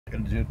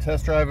Gonna do a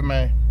test drive of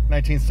my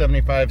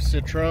 1975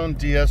 Citroen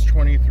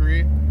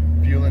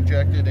DS23 fuel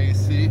injected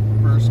AC,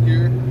 first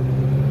gear,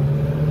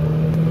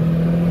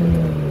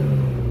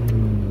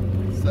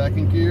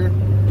 second gear,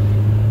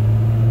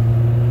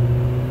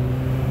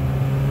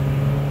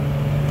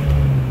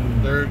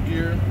 third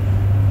gear,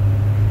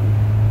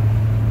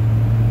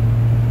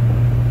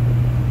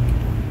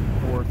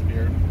 fourth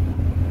gear,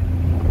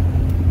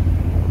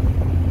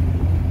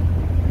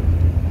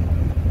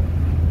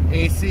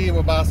 AC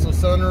Wabasso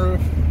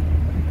sunroof.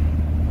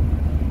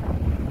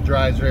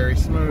 Drives very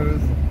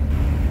smooth.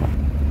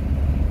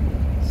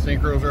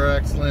 Synchros are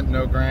excellent,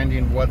 no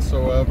grinding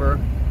whatsoever.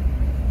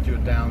 Do a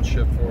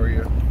downshift for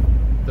you.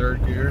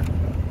 Third gear.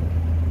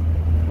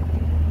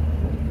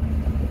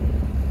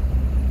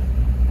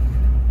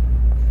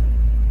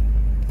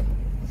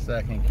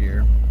 Second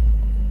gear.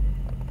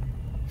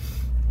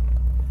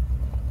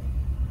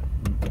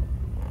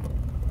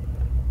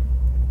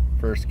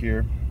 First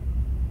gear.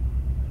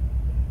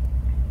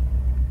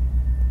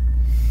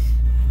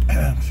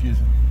 Excuse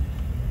me.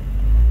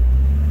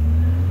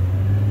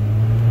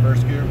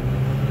 First gear,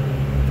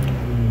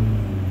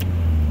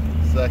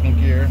 second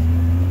gear,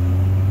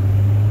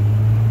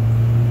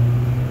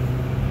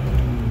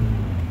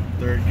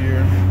 third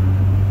gear,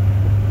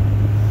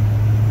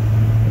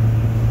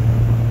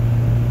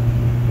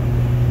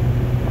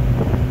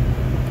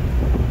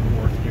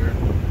 fourth gear.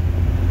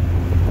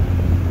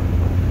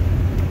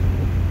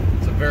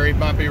 It's a very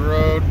bumpy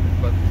road,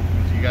 but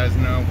as you guys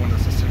know, when the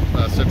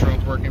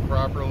Citroen's working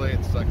properly,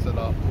 it sucks it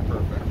off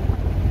perfect.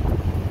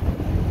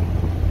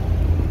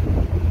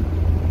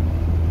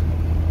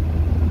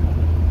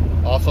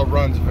 Also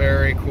runs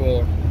very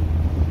cool.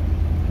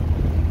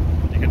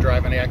 You can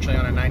drive it actually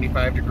on a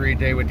 95-degree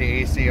day with the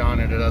AC on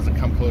it. It doesn't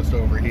come close to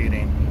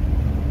overheating.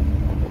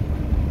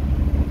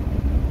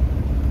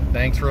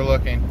 Thanks for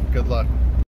looking. Good luck.